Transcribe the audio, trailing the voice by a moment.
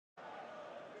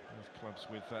Both clubs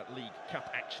with League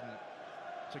Cup action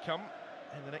to come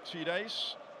in the next few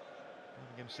days.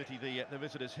 Wigan City, the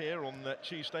visitors here on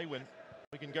Tuesday when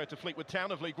we can go to Fleetwood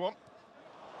Town of League One.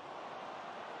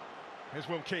 Here's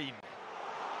Will Keane.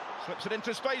 Slips it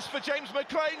into space for James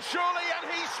McLean, surely,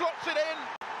 and he slots it in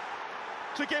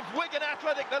to give Wigan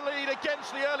Athletic the lead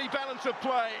against the early balance of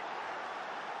play.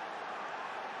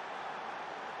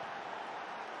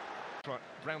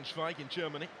 Braunschweig in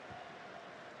Germany.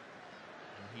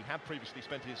 And he had previously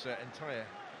spent his entire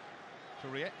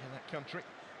career in that country.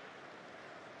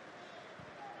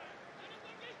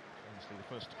 Obviously the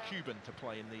first Cuban to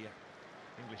play in the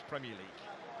English Premier League.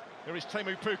 There is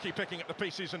Teemu Pukki picking up the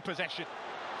pieces and possession.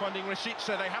 Finding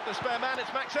Rashica, they have the spare man,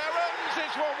 it's Max Aarons,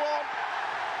 it's 1-1.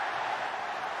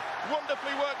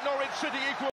 Wonderfully worked Norwich City equal.